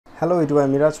Hello, it Y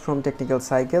Miraj from technical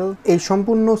cycle. এই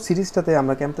সম্পূর্ণ সিরিজটাতে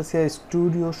আমরা ক্যাম্টাসিয়া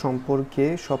স্টুডিও সম্পর্কে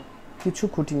সব কিছু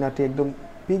খুঁটিনাটি একদম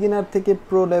বিগিনার থেকে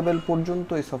প্রো লেভেল পর্যন্ত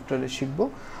এই সফটওয়্যারে শিখব।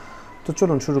 তো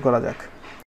চলুন শুরু করা যাক।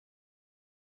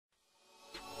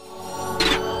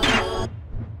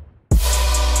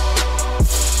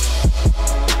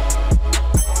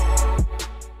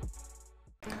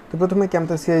 তো প্রথমে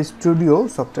ক্যাম্টাসিয়া স্টুডিও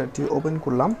সফটওয়্যারটি ওপেন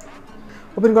করলাম।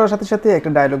 ওপেন করার সাথে সাথে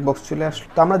একটা ডায়লগ বক্স চলে আসলো।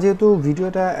 তো আমরা যেহেতু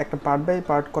ভিডিওটা একটা পার্ট বাই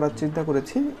পার্ট করার চিন্তা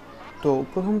করেছি, তো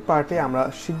প্রথম পার্টে আমরা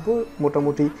শিখব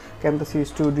মোটামুটি ক্যাম্টাসিয়া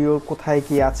স্টুডিওর কোথায়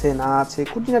কি আছে না আছে,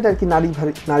 খুঁটিনাটি আর কি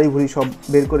নারী ভুড়ি সব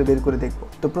বের করে দেখব।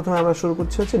 তো প্রথমে আমরা শুরু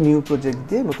করছি হচ্ছে নিউ প্রজেক্ট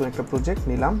দিয়ে। নতুন একটা প্রজেক্ট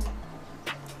নিলাম।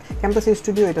 ক্যাম্টাসিয়া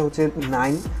স্টুডিও এটা হচ্ছে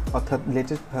 9 অর্থাৎ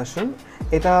লেটেস্ট ভার্সন।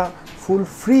 এটা ফুল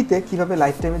ফ্রিতে কীভাবে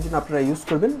লাইফ টাইমের জন্য আপনারা ইউজ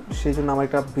করবেন সেই জন্য আমার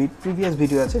একটা প্রিভিয়াস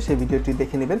ভিডিও আছে, সেই ভিডিওটি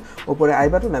দেখে নেবেন। ওপরে আই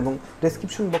বাটন এবং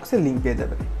ডেসক্রিপশন বক্সে লিঙ্ক পেয়ে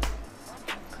যাবেন।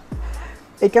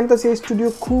 এই ক্যাম্টাসিয়া স্টুডিও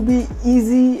খুবই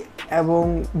ইজি এবং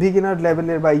বিগিনার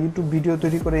লেভেলের বা ইউটিউব ভিডিও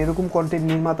তৈরি করে এরকম কন্টেন্ট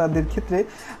নির্মাতাদের ক্ষেত্রে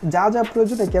যা যা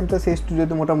প্রয়োজন এই ক্যাম্টাসিয়া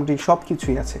স্টুডিওতে মোটামুটি সব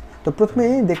কিছুই আছে। তো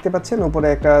প্রথমেই দেখতে পাচ্ছেন উপরে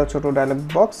একটা ছোট ডায়লগ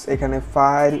বক্স, এখানে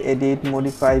file, edit,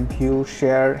 modify, view,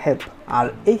 share, help. আর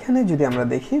এইখানে যদি আমরা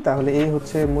দেখি তাহলে এই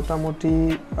হচ্ছে মোটামুটি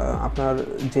আপনার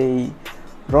যেই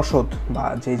রসদ বা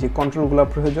যে কন্ট্রোলগুলো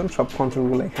প্রয়োজন সব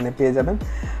কন্ট্রোলগুলো এখানে পেয়ে যাবেন।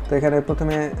 তো এখানে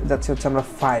প্রথমে যাচ্ছে হচ্ছে আমরা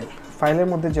ফাইলের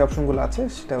মধ্যে যে অপশনগুলো আছে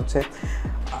সেটা হচ্ছে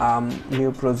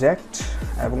নিউ প্রজেক্ট।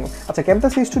 এবং আচ্ছা,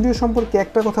 ক্যাম্টাসিয়া স্টুডিও সম্পর্কে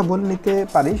একটা কথা বলে নিতে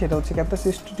পারি, সেটা হচ্ছে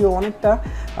ক্যাম্টাসিয়া স্টুডিও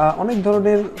অনেক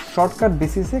ধরনের শর্টকাট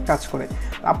বেসিসে কাজ করে।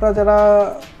 আপনারা যারা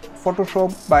ফটোশপ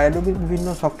বা অ্যাডোবির বিভিন্ন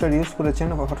সফটওয়্যার ইউজ করেছেন,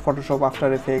 ফটোশপ,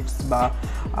 আফটার এফেক্টস বা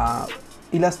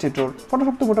ইলাস্ট্রেটর,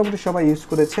 ফটোশপ তো মোটামুটি সবাই ইউজ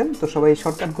করেছেন, তো সবাই এই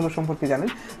শর্টকাটগুলো সম্পর্কে জানেন।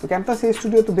 তো ক্যাম্টাসিয়া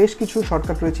স্টুডিও তো বেশ কিছু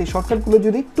শর্টকাট রয়েছে। এই শর্টকাটগুলো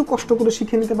যদি একটু কষ্ট করে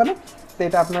শিখে নিতে পারেন তো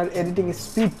এটা আপনার এডিটিং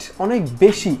স্পিড অনেক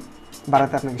বেশি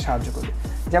বাড়াতে আপনাকে সাহায্য করবে।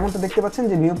 যেমনটা দেখতে পাচ্ছেন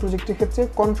যে নিউ প্রজেক্টের ক্ষেত্রে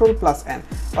Ctrl+N,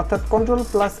 অর্থাৎ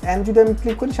Ctrl+N যদি আমি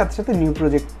ক্লিক করি সাথে সাথে নিউ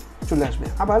প্রজেক্ট চলে আসবে।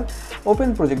 আবার ওপেন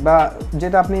প্রজেক্ট বা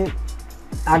যেটা আপনি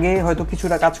আগে হয়তো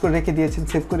কিছুটা কাজ করে রেখে দিয়েছেন,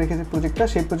 সেভ করে রেখেছেন প্রজেক্টটা,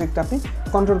 সেই প্রজেক্টটা আপনি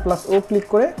Ctrl+O ক্লিক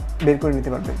করে বের করে নিতে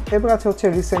পারবেন। এরপর আছে হচ্ছে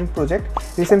রিসেন্ট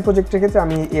প্রজেক্টের ক্ষেত্রে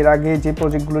আমি এর আগে যে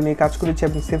প্রজেক্টগুলো নিয়ে কাজ করেছি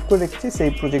এবং সেভ করে রেখেছি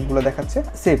সেই প্রজেক্টগুলো দেখাচ্ছে।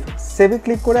 সেভে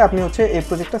ক্লিক করে আপনি হচ্ছে এই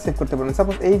প্রজেক্টটা সেভ করতে পারবেন।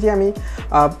 সাপোজ এই যে আমি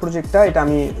প্রজেক্টটা এটা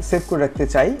আমি সেভ করে রাখতে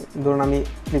চাই, ধরুন আমি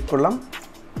ক্লিক করলাম,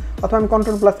 অথবা আমি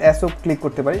Ctrl+S ক্লিক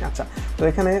করতে পারি। আচ্ছা, তো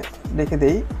এখানে রেখে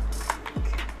দেই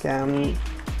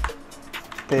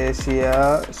ক্যাম্টাসিয়া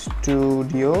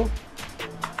স্টুডিও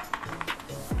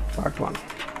পার্ট 1।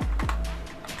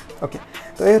 ওকে,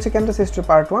 তো এই হচ্ছে ক্যাম্টাসিয়া স্টুডিও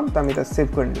পার্ট 1। তো আমি এটা সেভ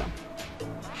করে নিলাম।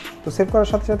 তো সেভ করার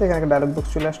সাথে সাথে এখানে একটা ডায়লগ বক্স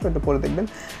চলে আসলো, এটা পরে দেখবেন।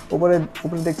 উপরে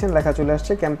দেখছেন লেখা চলে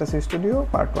আসছে ক্যাম্টাসিয়া স্টুডিও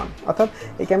পার্ট 1, অর্থাৎ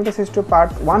এই ক্যাম্টাসিয়া স্টুডিও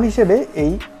পার্ট 1 হিসেবে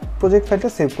এই প্রজেক্ট ফাইলটা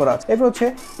সেভ করা আছে। এরপর হচ্ছে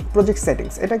প্রজেক্ট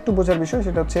সেটিংস। এটা একটু বোঝার বিষয়,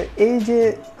 সেটা হচ্ছে এই যে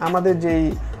আমাদের যেই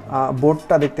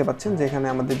বোর্ডটা দেখতে পাচ্ছেন, যেখানে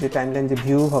আমাদের যে টাইমলাইন যে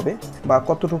ভিউ হবে বা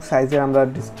কতটুকু সাইজের আমরা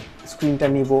স্ক্রিনটা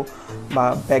নিব বা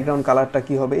ব্যাকগ্রাউন্ড কালারটা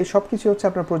কী হবে, এই সব কিছু হচ্ছে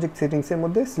আপনার প্রজেক্ট সেটিংসের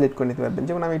মধ্যে সিলেক্ট করে নিতে পারবেন।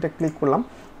 যেমন আমি এটা ক্লিক করলাম,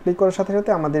 ক্লিক করার সাথে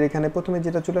সাথে আমাদের এখানে প্রথমে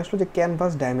যেটা চলে আসলো যে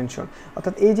ক্যানভাস ডাইমেনশন,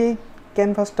 অর্থাৎ এই যে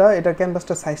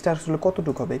ক্যানভাসটার সাইজটা আসলে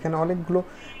কতটুকু হবে। এখানে অনেকগুলো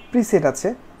প্রিসেট আছে,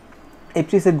 এই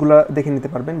প্রিসেটগুলো দেখে নিতে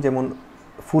পারবেন। যেমন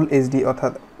ফুল এইচডি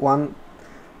অর্থাৎ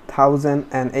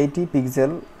 1080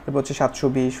 পিক্সেল, এরপর হচ্ছে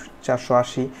 720,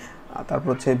 480, তারপর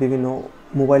হচ্ছে বিভিন্ন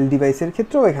মোবাইল ডিভাইসের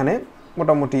ক্ষেত্রেও এখানে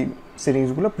মোটামুটি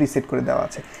সেটিংসগুলো প্রিসেট করে দেওয়া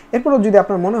আছে। এরপরও যদি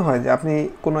আপনার মনে হয় যে আপনি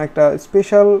কোনো একটা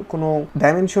স্পেশাল কোনো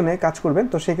ডাইমেনশনে কাজ করবেন,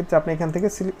 তো সেক্ষেত্রে আপনি এখান থেকে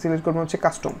সিলেক্ট করবেন হচ্ছে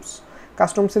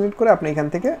কাস্টম সিলেক্ট করে আপনি এখান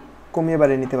থেকে কমিয়ে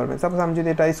বাড়িয়ে নিতে পারবেন। সাপোজ আমি যদি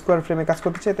এটা স্কোয়ার ফ্রেমে কাজ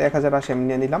করতে চাই তো 1080 আমি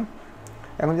নিয়ে নিলাম।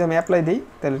 এখন যদি আমি অ্যাপ্লাই দিই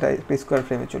তাহলে এটা একটা স্কোয়ার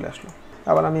ফ্রেমে চলে আসলো।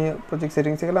 আবার আমি প্রজেক্ট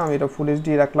সেটিংসে গেলাম, আমি এটা ফুল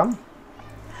এইচডি রাখলাম।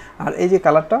 আর এই যে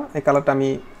কালারটা, এই কালারটা আমি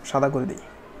সাদা করে দিই,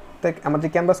 তাই আমার যে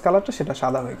ক্যানভাস কালারটা সেটা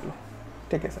সাদা হয়ে গেল।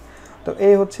 ঠিক আছে, তো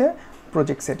এই হচ্ছে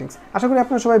প্রজেক্ট সেটিংস। আশা করি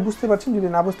আপনারা সবাই বুঝতে পারছেন। যদি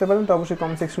না বুঝতে পারেন তো অবশ্যই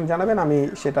কমেন্ট সেকশনে জানাবেন, আমি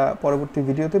সেটা পরবর্তী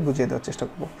ভিডিওতে বুঝিয়ে দেওয়ার চেষ্টা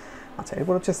করব। আচ্ছা,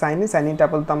 এরপর হচ্ছে সাইনইনটা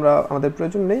আপাতত আমাদের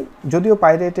প্রয়োজন নেই, যদিও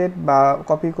পাইরেটেড বা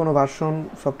কপি কোনো ভার্সন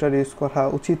সফটওয়্যার ইউজ করা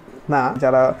উচিত না।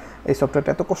 যারা এই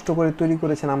সফটওয়্যারটা এত কষ্ট করে তৈরি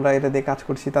করেছেন, আমরা এটা দিয়ে কাজ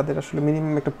করছি, তাদের আসলে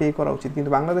মিনিমাম একটা পে করা উচিত।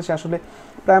 কিন্তু বাংলাদেশে আসলে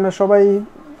প্রায় আমরা সবাই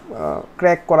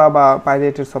ক্র্যাক করা বা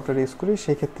পাইরেটেড সফটওয়্যার ইউজ করি,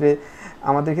 সেক্ষেত্রে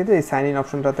আমাদের ক্ষেত্রে এই সাইন ইন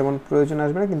অপশনটা তেমন প্রয়োজন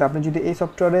আসবে না। কিন্তু আপনি যদি এই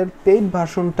সফটওয়্যারের পেইড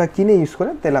ভার্সনটা কিনে ইউজ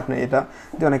করেন তাহলে আপনি এটা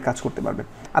দিয়ে অনেক কাজ করতে পারবেন।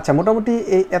 আচ্ছা, মোটামুটি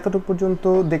এই এতটুকু পর্যন্ত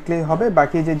দেখলেই হবে।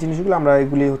 বাকি যে জিনিসগুলো আমরা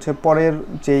এগুলি হচ্ছে পরের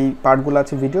যেই পার্টগুলো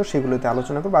আছে ভিডিও সেগুলোতে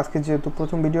আলোচনা করবো। আজকে যেহেতু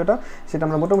প্রথম ভিডিওটা, সেটা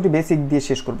আমরা মোটামুটি বেসিক দিয়ে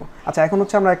শেষ করব। আচ্ছা, এখন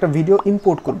হচ্ছে আমরা একটা ভিডিও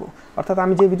ইম্পোর্ট করব, অর্থাৎ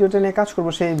আমি যে ভিডিওটা নিয়ে কাজ করব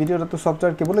সেই ভিডিওটা তো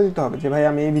সফটওয়্যারকে বলে দিতে হবে যে ভাই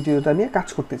আমি এই ভিডিওটা নিয়ে কাজ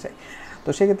করতে চাই। তো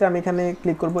সেক্ষেত্রে আমি এখানে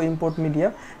ক্লিক করব ইম্পোর্ট মিডিয়া।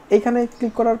 এইখানে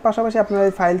ক্লিক করার পাশাপাশি আপনারা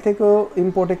এই ফাইল থেকেও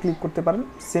ইম্পোর্টে ক্লিক করতে পারেন,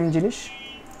 সেম জিনিস।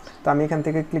 তো আমি এখান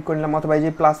থেকে ক্লিক করে নিলাম, অথবা এই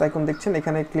যে প্লাস আইকন দেখছেন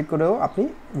এখানে ক্লিক করেও আপনি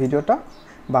ভিডিওটা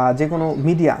বা যে কোনো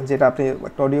মিডিয়া, যেটা আপনি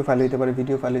একটা অডিও ফাইল হতে পারে,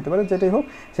 ভিডিও ফাইল হতে পারে, যেটাই হোক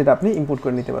সেটা আপনি ইম্পোর্ট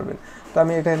করে নিতে পারবেন। তো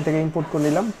আমি এখান থেকে ইম্পোর্ট করে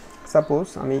নিলাম। সাপোজ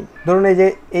আমি ধরুন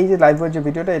এই যে লাইভ যে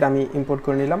ভিডিওটা এটা আমি ইম্পোর্ট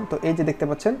করে নিলাম। তো এই যে দেখতে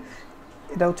পাচ্ছেন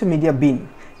এটা হচ্ছে মিডিয়া বিন।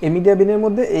 এই মিডিয়া বিনের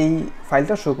মধ্যে এই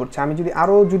ফাইলটা শো করছে। আমি যদি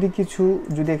আরও কিছু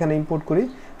এখানে ইম্পোর্ট করি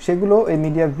সেগুলো এই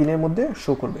মিডিয়া বিনের মধ্যে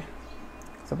শো করবে।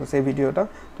 সাপোজ এই ভিডিওটা,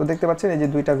 তো দেখতে পাচ্ছেন এই যে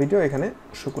 2টা ভিডিও এখানে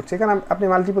শো করছে। এখানে আপনি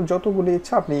মাল্টিপল যতগুলি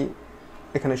ইচ্ছা আপনি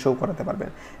এখানে শো করাতে পারবেন।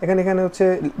 এখানে হচ্ছে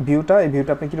ভিউটা, এই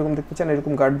ভিউটা আপনি কীরকম দেখতে চান,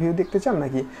 এরকম গার্ড ভিউ দেখতে চান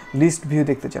নাকি লিস্ট ভিউ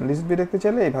দেখতে চান। লিস্ট ভিউ দেখতে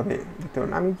চাইলে এইভাবে দেখতে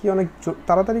পারেন। আমি কি অনেক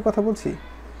তাড়াতাড়ি কথা বলছি?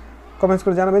 কমেন্টস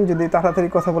করে জানাবেন। যদি তাড়াতাড়ি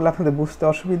কথা বললে আপনাদের বুঝতে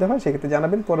অসুবিধা হয় সেক্ষেত্রে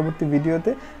জানাবেন, পরবর্তী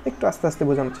ভিডিওতে একটু আস্তে আস্তে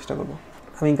বোঝানোর চেষ্টা করব।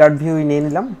 আমি গার্ড ভিউ নিয়ে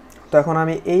নিলাম। তো এখন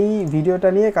আমি এই ভিডিওটা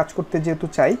নিয়ে কাজ করতে যেহেতু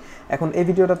চাই, এখন এই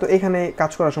ভিডিওটা তো এখানে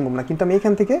কাজ করা সম্ভব না, কিন্তু আমি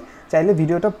এখান থেকে চাইলে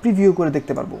ভিডিওটা প্রিভিউ করে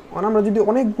দেখতে পারবো। কারণ আমরা যদি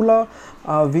অনেকগুলো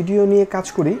ভিডিও নিয়ে কাজ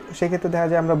করি সেক্ষেত্রে দেখা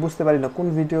যায় আমরা বুঝতে পারি না কোন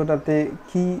ভিডিওটাতে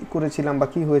কী করেছিলাম বা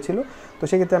কী হয়েছিল। তো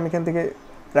সেক্ষেত্রে আমি এখান থেকে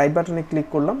রাইট বাটনে ক্লিক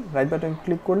করলাম। রাইট বাটনে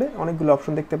ক্লিক করলে অনেকগুলো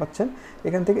অপশন দেখতে পাচ্ছেন।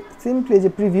 এখান থেকে সিম্পলি যে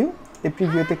প্রিভিউ, এই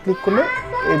প্রিভিউতে ক্লিক করলে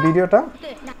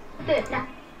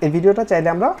এই ভিডিওটা চাইলে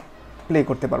আমরা প্লে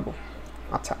করতে পারবো।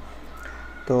 আচ্ছা,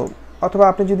 তো অথবা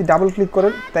আপনি যদি ডাবল ক্লিক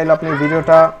করেন তাহলে আপনি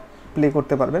ভিডিওটা প্লে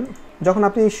করতে পারবেন। যখন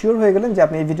আপনি শিওর হয়ে গেলেন যে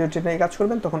আপনি এই ভিডিওটা নিয়ে কাজ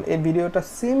করবেন, তখন এই ভিডিওটা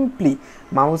সিম্পলি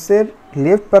মাউসের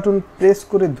লেফট বাটন প্রেস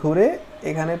করে ধরে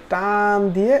এখানে টান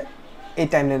দিয়ে এই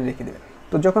টাইমলাইনে রেখে দেবেন।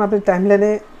 তো যখন আপনি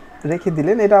টাইমলাইনে রেখে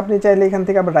দিলেন, এটা আপনি চাইলে এখান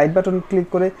থেকে আবার রাইট বাটন ক্লিক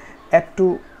করে অ্যাড টু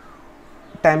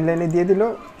টাইমলাইনে দিয়ে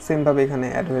দিলেও সেমভাবে এখানে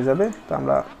অ্যাড হয়ে যাবে। তো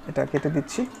আমরা এটা কেটে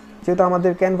দিচ্ছি। যেহেতু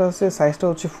আমাদের ক্যানভাসের সাইজটা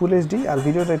হচ্ছে ফুল এইচডি আর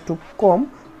ভিডিওটা একটু কম,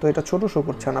 তো এটা ছোটো শো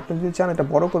করছে। আপনি যদি চান এটা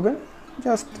বড় করবেন,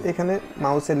 জাস্ট এখানে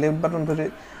মাউসের লেফট বাটন ধরে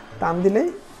টান দিলেই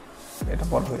এটা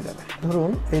বড় হয়ে যাবে।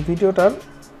 ধরুন এই ভিডিওটার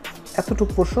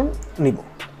এতটুকু পোর্শন নিব,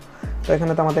 তো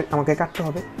এখানে তো আমাকে কাটতে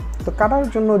হবে। তো কাটার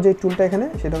জন্য যে টুলটা এখানে,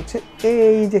 সেটা হচ্ছে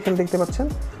এই যেখানে দেখতে পাচ্ছেন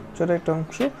ছোটো একটা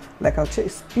অংশ লেখা হচ্ছে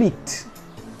স্প্লিট।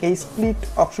 এই স্প্লিট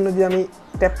অপশনে যদি আমি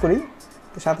ট্যাপ করি,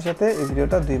 তো সাথে সাথে এই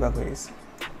ভিডিওটা 2 ভাগ হয়ে গেছে।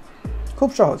 খুব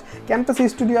সহজ। ক্যামটাসিয়া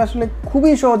স্টুডিও আসলে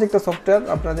খুবই সহজ একটা সফটওয়্যার।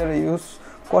 আপনারা যারা ইউজ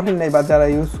করেন নাই বা যারা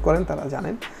ইউজ করেন তারা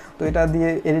জানেন। তো এটা দিয়ে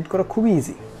এডিট করা খুবই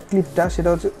ইজি। ক্লিপটা সেটা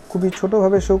হচ্ছে খুবই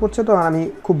ছোটোভাবে শো করছে, তো আমি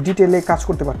খুব ডিটেলে কাজ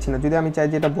করতে পারছি না। যদি আমি চাই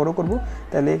যে এটা বড় করব,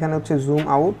 তাহলে এখানে হচ্ছে জুম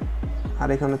আউট আর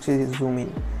এখানে হচ্ছে জুম ইন,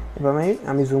 এভাবে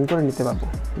আমি জুম করে নিতে পারবো।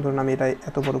 ধরুন আমি এটা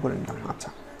এত বড় করে নিলাম। আচ্ছা,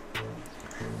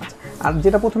 আর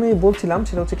যেটা প্রথমেই বলছিলাম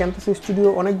সেটা হচ্ছে ক্যামটাসিয়া স্টুডিও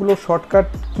অনেকগুলো শর্টকাট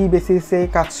কি বেসিসে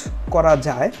কাজ করা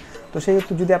যায়। তো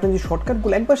সেক্ষেত্রে যদি আপনি যে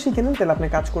শর্টকাটগুলো একবার শিখে নেন তাহলে আপনি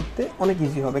কাজ করতে অনেক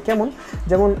ইজি হবে।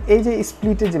 যেমন এই যে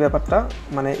স্প্লিটের যে ব্যাপারটা,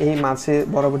 মানে এই মাঝে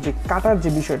বরাবর যে কাটার যে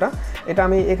বিষয়টা, এটা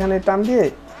আমি এখানে টান দিয়ে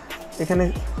এখানে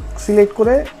সিলেক্ট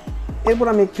করে এরপর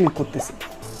আমি ক্লিক করতেছি,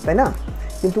 তাই না?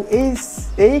 কিন্তু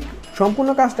এই সম্পূর্ণ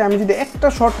কাজটা আমি যদি একটা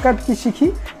শর্টকাট কি শিখি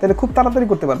তাহলে খুব তাড়াতাড়ি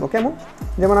করতে পারবো।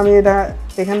 যেমন আমি এটা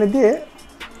এখানে দিয়ে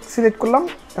সিলেক্ট করলাম,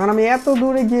 এখন আমি এত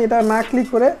দূরে গিয়ে এটা না ক্লিক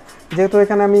করে, যেহেতু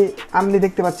এখানে আমি আনলি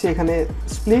দেখতে পাচ্ছি এখানে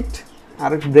স্প্লিট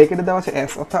আর ব্রেকেটে দেওয়া আছে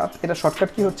এস, অর্থাৎ এটা শর্টকাট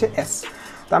কি হচ্ছে এস।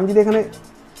 তো আমি যদি এখানে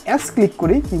এস ক্লিক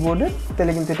করি কিবোর্ডে,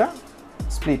 তাহলে কিন্তু এটা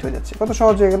স্প্লিট হয়ে যাচ্ছে। কত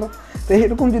সহজ হয়ে গেল। তো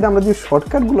এরকম যদি আমরা যদি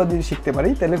শর্টকাটগুলো যদি শিখতে পারি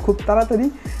তাহলে খুব তাড়াতাড়ি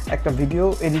একটা ভিডিও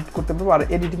এডিট করতে পারবো, আর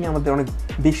এডিটিংয়ে আমাদের অনেক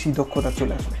বেশি দক্ষতা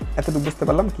চলে আসবে। এতটুকু বুঝতে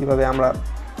পারলাম কীভাবে আমরা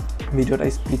ভিডিওটা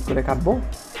স্প্লিট করে কাটবো।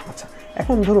 আচ্ছা,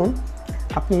 এখন ধরুন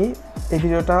আপনি এই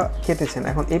ভিডিওটা কেটেছেন,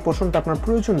 এখন এই পোর্শনটা আপনার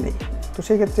প্রয়োজন নেই। তো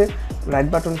সেই ক্ষেত্রে রাইট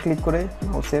বাটন ক্লিক করে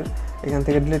মাউসের এখান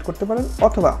থেকে ডিলিট করতে পারেন,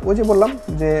 অথবা ওই যে বললাম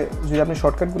যে যদি আপনি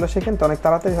শর্টকাটগুলো শেখেন তো অনেক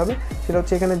তাড়াতাড়ি হবে। সেটা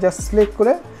হচ্ছে এখানে জাস্ট সিলেক্ট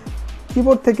করে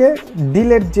কিবোর্ড থেকে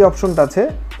ডিলেট যে অপশনটা আছে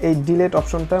এই ডিলেট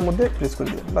অপশনটার মধ্যে প্রেস করে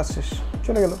দিলেন, বাস শেষ,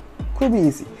 চলে গেল। খুবই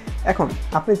ইজি। এখন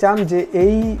আপনি চান যে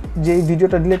এই যে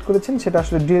ভিডিওটা ডিলিট করেছেন সেটা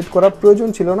আসলে ডিলিট করার প্রয়োজন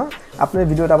ছিল না, আপনার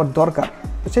ভিডিওটা আবার দরকার,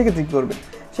 তো সেই ক্ষেত্রে কী করবেন?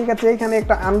 সেক্ষেত্রে এইখানে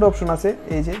একটা আন্ডু অপশন আছে,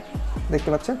 এই যে দেখতে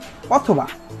পাচ্ছেন, অথবা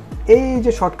এই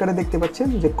যে শর্টকাটে দেখতে পাচ্ছেন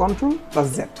যে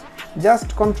Ctrl+Z, জাস্ট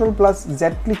Ctrl+Z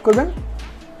ক্লিক করবেন,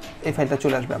 এই ফাইলটা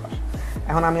চলে আসবে আবার।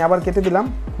 এখন আমি আবার কেটে দিলাম,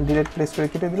 ডিলিট প্লেস করে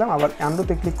কেটে দিলাম, আবার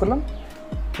আন্ডুতে ক্লিক করলাম,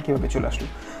 কীভাবে চলে আসলো।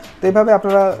 তো এইভাবে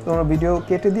আপনারা ভিডিও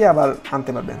কেটে দিয়ে আবার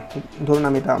আনতে পারবেন। ধরুন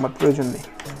আমি এটা আমার প্রয়োজন নেই।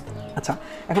 আচ্ছা,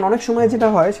 এখন অনেক সময় যেটা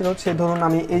হয় সেটা হচ্ছে ধরুন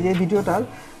আমি এই যে ভিডিওটার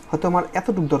হয়তো আমার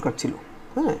এতটুকু দরকার ছিল,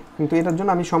 হ্যাঁ, কিন্তু এটার জন্য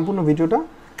আমি সম্পূর্ণ ভিডিওটা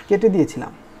কেটে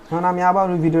দিয়েছিলাম। এখন আমি আবার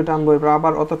ওই ভিডিওটা আনবো, এরপর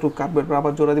আবার অতটুকু কাটবো, এরপর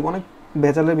আবার জোড়া দিব, অনেক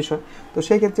ভেজালের বিষয়। তো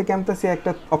সেই ক্ষেত্রে ক্যামটাসিয়া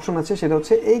একটা অপশন আছে, সেটা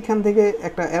হচ্ছে এইখান থেকে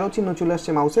একটা অ্যারো চিহ্ন চলে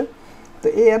আসছে মাউসের। তো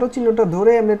এই অ্যারো চিহ্নটা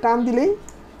ধরে এমনি টান দিলেই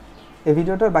এই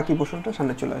ভিডিওটার বাকি পোর্শনটা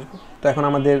সামনে চলে আসবে। তো এখন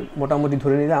আমাদের মোটামুটি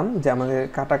ধরে নিলাম যে আমাদের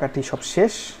কাটাকাটি সব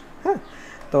শেষ। হ্যাঁ,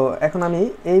 তো এখন আমি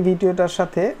এই ভিডিওটার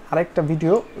সাথে আরেকটা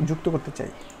ভিডিও যুক্ত করতে চাই।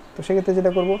 তো সেক্ষেত্রে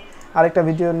যেটা করব, আরেকটা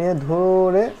ভিডিও নিয়ে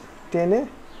ধরে টেনে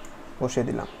বসিয়ে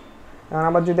দিলাম। এখন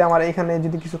আবার যদি আমার এখানে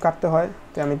যদি কিছু কাটতে হয়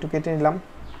তো আমি একটু কেটে নিলাম,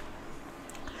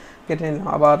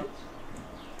 আবার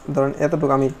ধরেন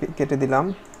এতটুকু আমি কেটে দিলাম,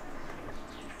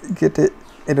 কেটে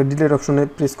এটা ডিলিট অপশনে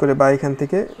প্রেস করে বা এখান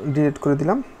থেকে ডিলিট করে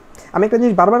দিলাম। আমি একটা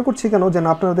জিনিস বারবার করছি কেন, যেন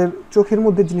আপনাদের চোখের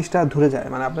মধ্যে জিনিসটা ধরে যায়,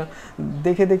 মানে আপনার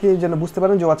দেখে দেখে যেন বুঝতে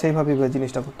পারেন যে আচ্ছা এইভাবে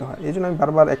জিনিসটা করতে হয়। এই জন্য আমি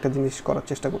বারবার একটা জিনিস করার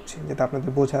চেষ্টা করছি যাতে আপনাদের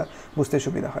বুঝতে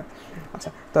সুবিধা হয়। আচ্ছা,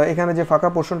 তো এখানে যে ফাঁকা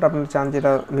পোর্শনটা আপনারা চান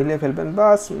যেটা মিলিয়ে ফেলবেন,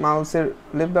 বাস মাউসের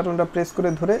লেফট বাটনটা প্রেস করে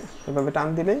ধরে এভাবে টান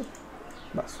দিলেই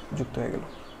বাস যুক্ত হয়ে গেল।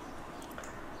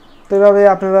 তো এভাবে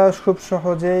আপনারা খুব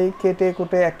সহজেই কেটে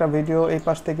কুটে একটা ভিডিও এই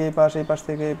পাশ থেকে এই পাশ, এই পাশ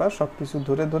থেকে এই পাশ সব কিছু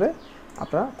ধরে ধরে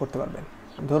আপনারা করতে পারবেন।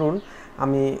 ধরুন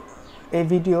আমি এই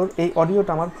ভিডিওর এই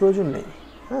অডিওটা আমার প্রয়োজন নেই,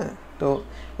 হ্যাঁ, তো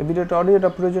এই ভিডিওটা অডিওটা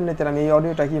প্রয়োজন নেই, তাহলে আমি এই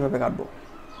অডিওটা কীভাবে কাটবো?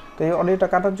 তো এই অডিওটা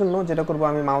কাটার জন্য যেটা করব,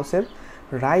 আমি মাউসের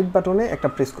রাইট বাটনে একটা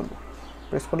প্রেস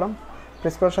করলাম,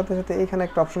 প্রেস করার সাথে সাথে এইখানে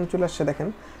একটা অপশন চলে আসছে, দেখেন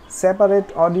সেপারেট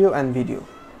অডিও অ্যান্ড ভিডিও,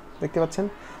 দেখতে পাচ্ছেন?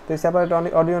 তো এই সেপারেট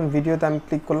অডিও অ্যান্ড ভিডিওতে আমি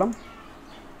ক্লিক করলাম,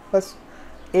 বাস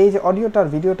এই যে অডিওটা আর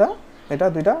ভিডিওটা এটা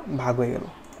দুইটা ভাগ হয়ে গেল।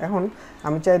 এখন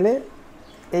আমি চাইলে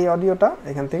এই অডিওটা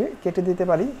এখান থেকে কেটে দিতে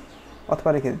পারি অথবা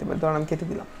রেখে দিতে পারি। ধরুন আমি কেটে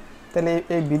দিলাম, তাহলে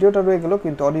এই ভিডিওটা রয়ে গেল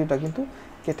কিন্তু অডিওটা কিন্তু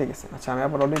কেটে গেছে। আচ্ছা, আমি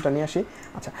আবার অডিওটা নিয়ে আসি।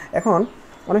 আচ্ছা, এখন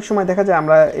অনেক সময় দেখা যায়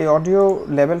আমরা এই অডিও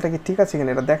লেভেলটা কি ঠিক আছে কিনা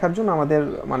এটা দেখার জন্য আমাদের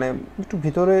মানে একটু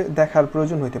ভিতরে দেখার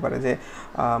প্রয়োজন হতে পারে, যে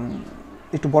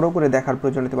একটু বড় করে দেখার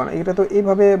প্রয়োজন হতে পারে। এটা তো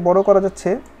এইভাবে বড় করা যাচ্ছে,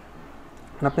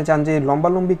 আপনি চান যে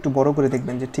লম্বি একটু বড় করে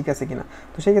দেখবেন যে ঠিক আছে কিনা।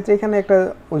 তো সেই ক্ষেত্রে এখানে একটা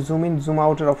ওই জুম ইন জুম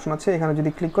আউটের অপশন আছে, এখানে যদি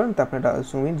ক্লিক করেন তো আপনি এটা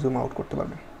জুম ইন জুম আউট করতে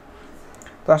পারবেন।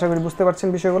 তো আশা করি বুঝতে পারছেন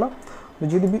বিষয়গুলো।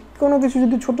 যদি কোনো কিছু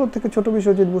যদি ছোট থেকে ছোট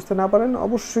বিষয় যদি বুঝতে না পারেন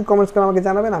অবশ্যই কমেন্টস করে আমাকে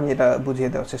জানাবেন, আমি এটা বুঝিয়ে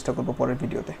দেওয়ার চেষ্টা করব পরের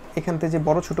ভিডিওতে। এখান থেকে যে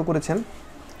বড় ছোট করেছেন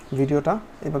ভিডিওটা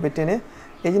এভাবে টেনে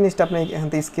এই জিনিসটা আপনি এখান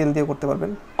থেকে স্কেল দিয়ে করতে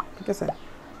পারবেন, ঠিক আছে,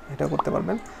 এটা করতে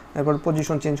পারবেন। এরপর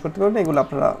পজিশন চেঞ্জ করতে পারবেন, এগুলো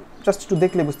আপনারা জাস্ট একটু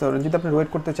দেখলে বুঝতে পারবেন। যদি আপনি রোটেট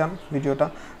করতে চান ভিডিওটা,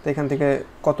 তো এখান থেকে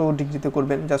কত ডিগ্রিতে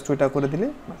করবেন জাস্ট ওইটা করে দিলে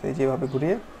এই যেভাবে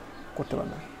ঘুরিয়ে করতে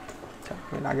পারবেন। আচ্ছা,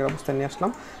 আমি আগের অবস্থায় নিয়ে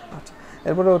আসলাম। আচ্ছা,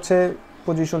 এরপরে হচ্ছে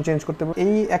পজিশন চেঞ্জ করতে পারবেন।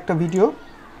 এই একটা ভিডিও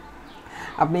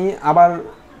আপনি আবার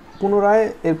পুনরায়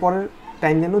এরপরের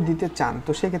টাইম যেন দিতে চান,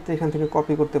 তো সেক্ষেত্রে এখান থেকে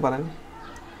কপি করতে পারেন,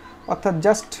 অর্থাৎ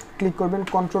জাস্ট ক্লিক করবেন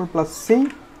Ctrl+C,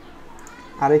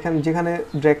 আর এখানে যেখানে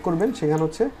ড্র্যাগ করবেন সেখানে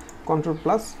হচ্ছে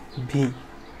Ctrl+V,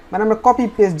 মানে আমরা কপি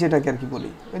পেস্ট যেটাকে আর কি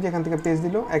বলি, ওই যে এখান থেকে পেস্ট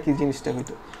দিল একই জিনিসটা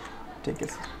হইতো, ঠিক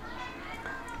আছে।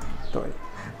 তো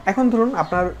এখন ধরুন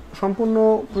আপনার সম্পূর্ণ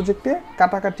প্রজেক্টে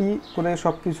কাটাকাটি করে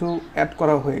সব কিছু অ্যাড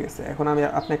করা হয়ে গেছে। এখন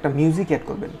আপনি একটা মিউজিক অ্যাড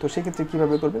করবেন, তো সেক্ষেত্রে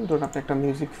কীভাবে করবেন? ধরুন আপনি একটা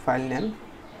মিউজিক ফাইল নেন,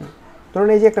 ধরুন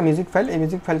এই যে একটা মিউজিক ফাইল, এই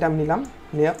মিউজিক ফাইলটা আমি নিলাম,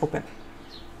 নিয়ে ওপেন,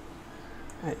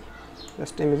 এই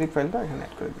জাস্ট এই মিউজিক ফাইলটা এখানে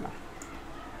অ্যাড করে দিলাম,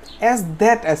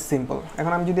 অ্যাজ সিম্পল।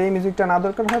 এখন আমি যদি এই মিউজিকটা না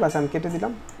দরকার হয় বাস আমি কেটে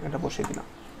দিলাম, এটা বসিয়ে দিলাম,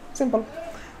 সিম্পল।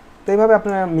 তো এইভাবে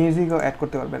আপনারা মিউজিকও অ্যাড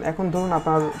করতে পারবেন। এখন ধরুন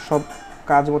আপনার সব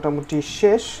কাজ মোটামুটি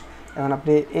শেষ, এখন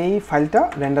আপনি এই ফাইলটা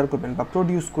রেন্ডার করবেন বা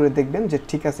প্রডিউস করে দেখবেন যে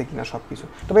ঠিক আছে কিনা সব কিছু।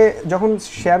 তবে যখন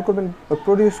শেয়ার করবেন,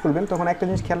 প্রডিউস করবেন, তখন একটা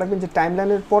জিনিস খেয়াল রাখবেন যে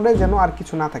টাইমলাইনের পরে যেন আর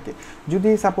কিছু না থাকে। যদি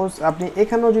সাপোজ আপনি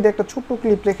এখানেও যদি একটা ছোট্ট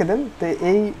ক্লিপ রেখে দেন, তো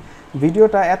এই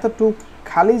ভিডিওটা এতটুকু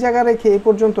খালি জায়গা রেখে এই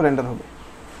পর্যন্ত রেন্ডার হবে,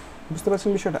 বুঝতে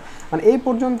পারছেন বিষয়টা, মানে এই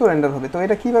পর্যন্ত রেন্ডার হবে। তো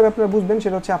এটা কীভাবে আপনারা বুঝবেন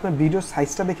সেটা হচ্ছে আপনার ভিডিও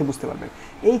সাইজটা দেখে বুঝতে পারবেন।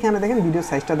 এইখানে দেখেন ভিডিও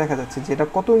সাইজটা দেখা যাচ্ছে যে এটা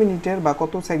কত মিনিটের বা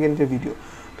কত সেকেন্ডের ভিডিও।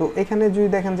 তো এখানে যদি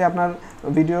দেখেন যে আপনার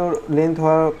ভিডিওর লেন্থ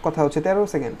হওয়ার কথা হচ্ছে 13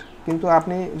 সেকেন্ড, কিন্তু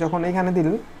আপনি যখন এখানে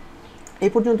দিলেন এই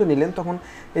পর্যন্ত নিলেন তখন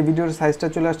এই ভিডিওর সাইজটা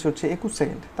চলে আসছে হচ্ছে 21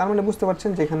 সেকেন্ড। তার মানে বুঝতে পারছেন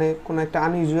যে এখানে কোনো একটা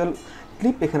আনইউজুয়াল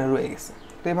ক্লিপ এখানে রয়ে গেছে।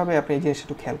 তো এইভাবে আপনি এই জিনিসটা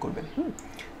একটু খেয়াল করবেন।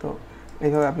 তো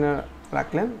এইভাবে আপনার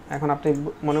রাখলেন। এখন আপনি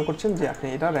মনে করছেন যে আপনি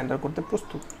এটা রেন্ডার করতে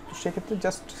প্রস্তুত, তো সেক্ষেত্রে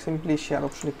জাস্ট সিম্পলি শেয়ার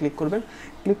অপশনে ক্লিক করবেন।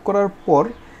 ক্লিক করার পর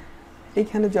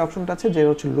এইখানে যে অপশনটা আছে যে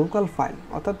হচ্ছে লোকাল ফাইল,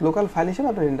 অর্থাৎ লোকাল ফাইল হিসেবে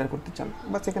আপনি রেন্ডার করতে চান,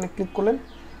 বাস এখানে ক্লিক করলেন।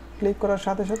 ক্লিক করার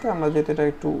সাথে সাথে আমরা যেহেতু এটা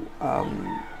একটু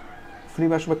ফ্রি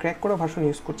ভার্সন বা ক্র্যাক করা ভার্সন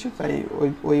ইউজ করছি, তাই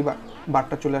ওই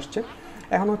বারটা চলে আসছে।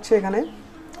 এখন হচ্ছে এখানে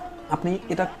আপনি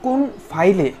এটা কোন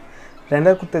ফাইলে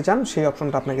রেন্ডার করতে চান সেই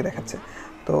অপশনটা আপনাকে দেখাচ্ছে।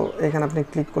 তো এখানে আপনি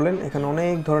ক্লিক করলেন, এখানে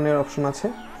অনেক ধরনের অপশন আছে।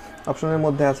 অপশনের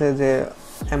মধ্যে আছে যে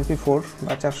MP4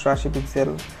 বা 480 পিক্সেল,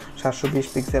 720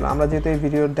 পিক্সেল। আমরা যেহেতু এই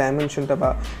ভিডিওর ডাইমেনশনটা বা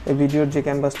এই ভিডিওর যে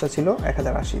ক্যানভাসটা ছিল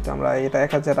 1080, তো আমরা এটা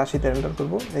 1080তে রেন্ডার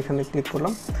করব। এখানে ক্লিক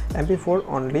করলাম MP4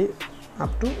 অনলি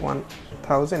আপ টু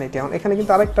 1080। এখন এখানে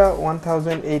কিন্তু আরেকটা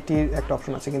 1080 একটা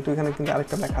অপশন আছে, কিন্তু এখানে কিন্তু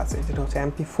আরেকটা লেখা আছে যেটা হচ্ছে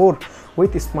MP4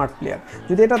 উইথ স্মার্ট প্লেয়ার।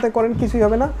 যদি এটাতে করেন কিছুই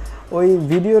হবে না, ওই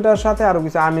ভিডিওটার সাথে আরও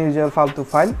কিছু আনইউজুয়াল ফালতু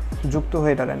ফাইল যুক্ত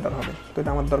হয়ে এটা রেন্ডার হবে। তো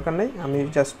এটা আমার দরকার নেই, আমি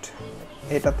জাস্ট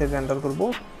এটাতে রেন্ডার করব।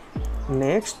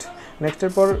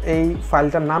 নেক্সটের পর এই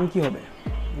ফাইলটার নাম কি হবে,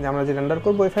 যে আমরা যে রেন্ডার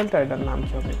করবো এই ফাইলটা, এটার নাম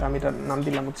কি হবে? এটা আমি এটার নাম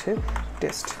দিলাম হচ্ছে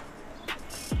টেস্ট।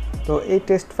 তো এই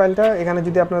টেস্ট ফাইলটা এখানে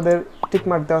যদি আপনাদের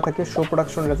টিকমার্ক দেওয়া থাকে শো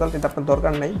প্রোডাকশন রেজাল্ট, এটা আপনার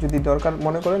দরকার নেই। যদি দরকার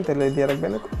মনে করেন তাহলে দিয়ে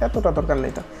রাখবেন, এতটা দরকার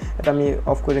নেই। এটা আমি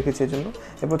অফ করে রেখেছি এই জন্য।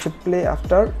 এরপর হচ্ছে প্লে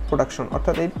আফটার প্রোডাকশন,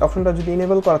 অর্থাৎ এই অপশনটা যদি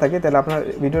ইনেবল করা থাকে তাহলে আপনার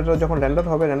ভিডিওটা যখন রেন্ডার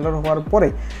হবে, রেন্ডার হওয়ার পরে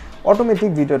অটোমেটিক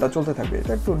ভিডিওটা চলতে থাকবে।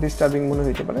 এটা একটু ডিস্টার্বিং মনে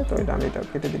হইতে পারে, তো এটা আমি এটা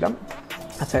কেটে দিলাম।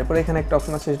 আচ্ছা, এরপরে এখানে একটা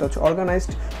অপশন আছে যেটা হচ্ছে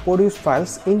organised produce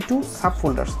files into sub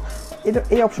folders.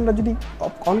 এই অপশনটা যদি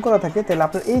অন করা থাকে তাহলে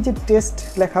আপনার এই যে টেস্ট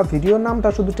লেখা ভিডিওর নামটা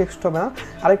শুধু টেক্সট হবে না,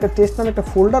 আরেকটা টেস্ট নামে একটা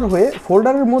ফোল্ডার হয়ে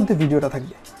ফোল্ডারের মধ্যে ভিডিওটা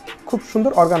থাকবে, খুব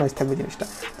সুন্দর অর্গানাইজ থাকবে জিনিসটা।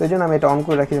 তো এই জন্য আমি এটা অন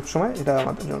করে রাখি সবসময়, এটা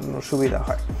আমাদের জন্য সুবিধা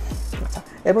হয়। আচ্ছা,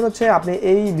 এরপর হচ্ছে আপনি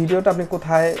এই ভিডিওটা আপনি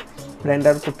কোথায়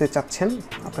রেন্ডার করতে চাচ্ছেন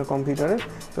আপনার কম্পিউটারে।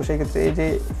 তো সেই ক্ষেত্রে এই যে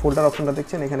ফোল্ডার অপশনটা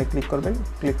দেখছেন, এখানে ক্লিক করবেন।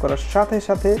 ক্লিক করার সাথে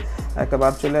সাথে একটা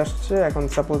বার চলে আসছে। এখন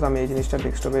সাপোজ আমি এই জিনিসটা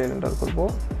ডেস্কটপে রেন্ডার করব,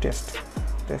 টেস্ট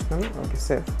নামে। ওকে,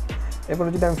 সেভ। এরপরে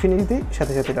যদি আমি ফিনিশ দিই,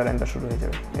 সাথে সাথে এটা রেন্ডার শুরু হয়ে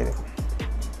যাবে। এই দেখুন,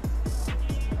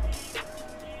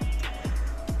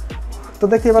 তো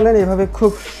দেখতে পেলেন এইভাবে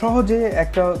খুব সহজে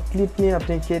একটা ক্লিপ নিয়ে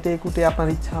আপনি কেটে কুটে আপনার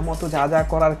ইচ্ছা মতো যা যা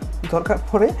করার দরকার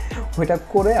পড়ে ওইটা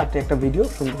করে আপনি একটা ভিডিও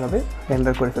সুন্দরভাবে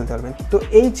রেন্ডার করে ফেলতে পারবেন। তো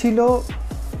এই ছিল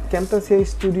ক্যামটাসিয়া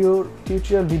স্টুডিওর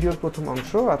টিউটোরিয়াল ভিডিওর প্রথম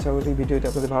অংশ। আশা করি ভিডিওটি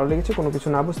আপনাদের ভালো লেগেছে। কোনো কিছু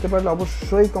না বুঝতে পারলে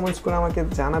অবশ্যই কমেন্টস করে আমাকে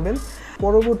জানাবেন।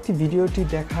 পরবর্তী ভিডিওটি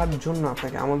দেখার জন্য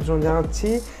আপনাকে আমন্ত্রণ জানাচ্ছি।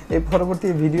 এই পরবর্তী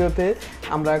ভিডিওতে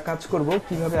আমরা কাজ করব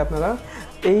কিভাবে আপনারা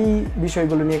এই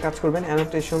বিষয়গুলো নিয়ে কাজ করবেন,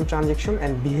 অ্যানোটেশন, ট্রানজেকশন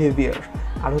অ্যান্ড বিহেভিয়ার,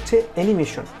 আর হচ্ছে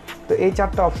অ্যানিমেশন। তো এই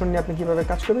 4টা অপশন নিয়ে আপনি কীভাবে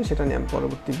কাজ করবেন সেটা নিয়ে আমি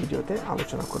পরবর্তী ভিডিওতে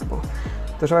আলোচনা করব।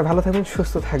 তো সবাই ভালো থাকবেন,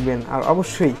 সুস্থ থাকবেন, আর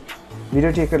অবশ্যই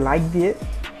ভিডিওটি একটা লাইক দিয়ে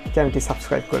চ্যানেলটি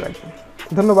সাবস্ক্রাইব করে রাখবেন।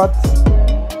 ধন্যবাদ।